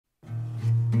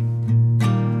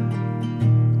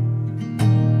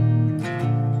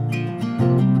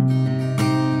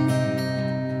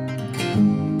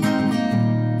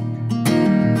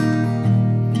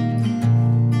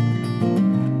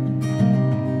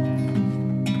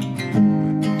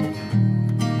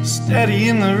steady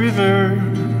in the river,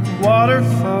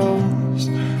 waterfalls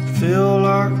fill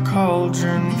our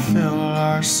cauldron, fill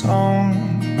our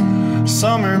song.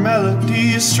 Summer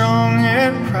melody is strong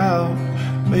and proud,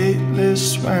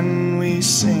 weightless when we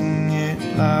sing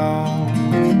it loud.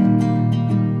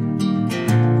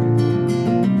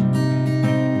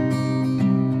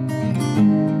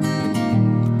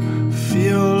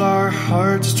 Feel our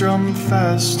hearts drum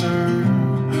faster,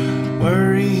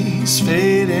 worries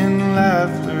fade in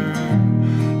laughter,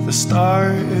 the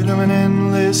start of an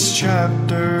endless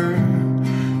chapter.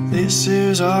 This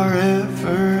is our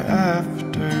ever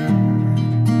after.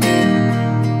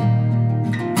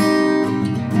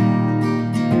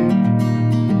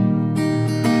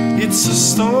 It's a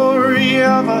story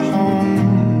of a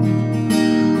home,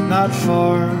 not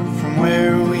far from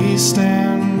where we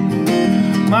stand.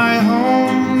 My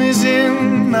home is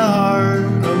in the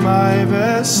heart of my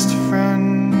best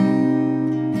friend,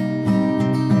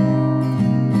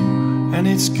 and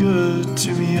it's good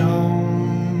to be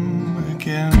home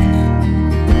again.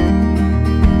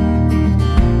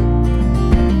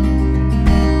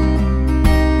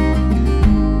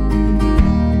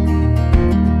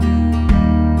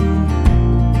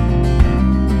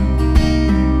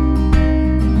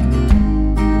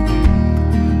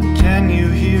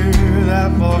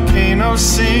 Volcano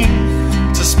sing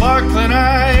to sparkling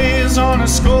eyes on a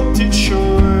sculpted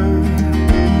shore.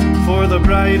 For the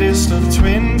brightest of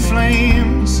twin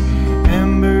flames,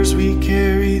 embers we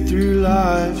carry through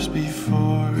lives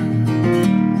before.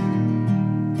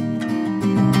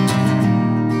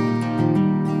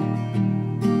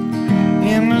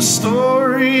 In the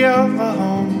story of a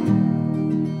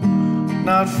home,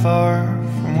 not far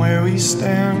from where we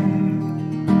stand,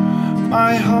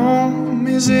 my home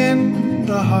is in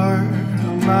the heart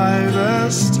of my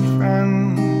best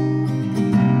friend.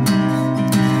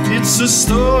 It's a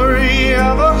story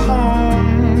of a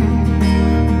home,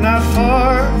 not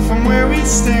far from where we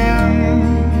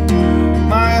stand.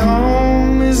 My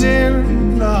home is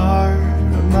in the heart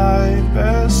of my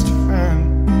best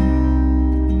friend,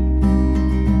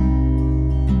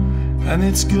 and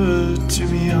it's good to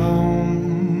be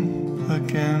home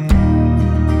again.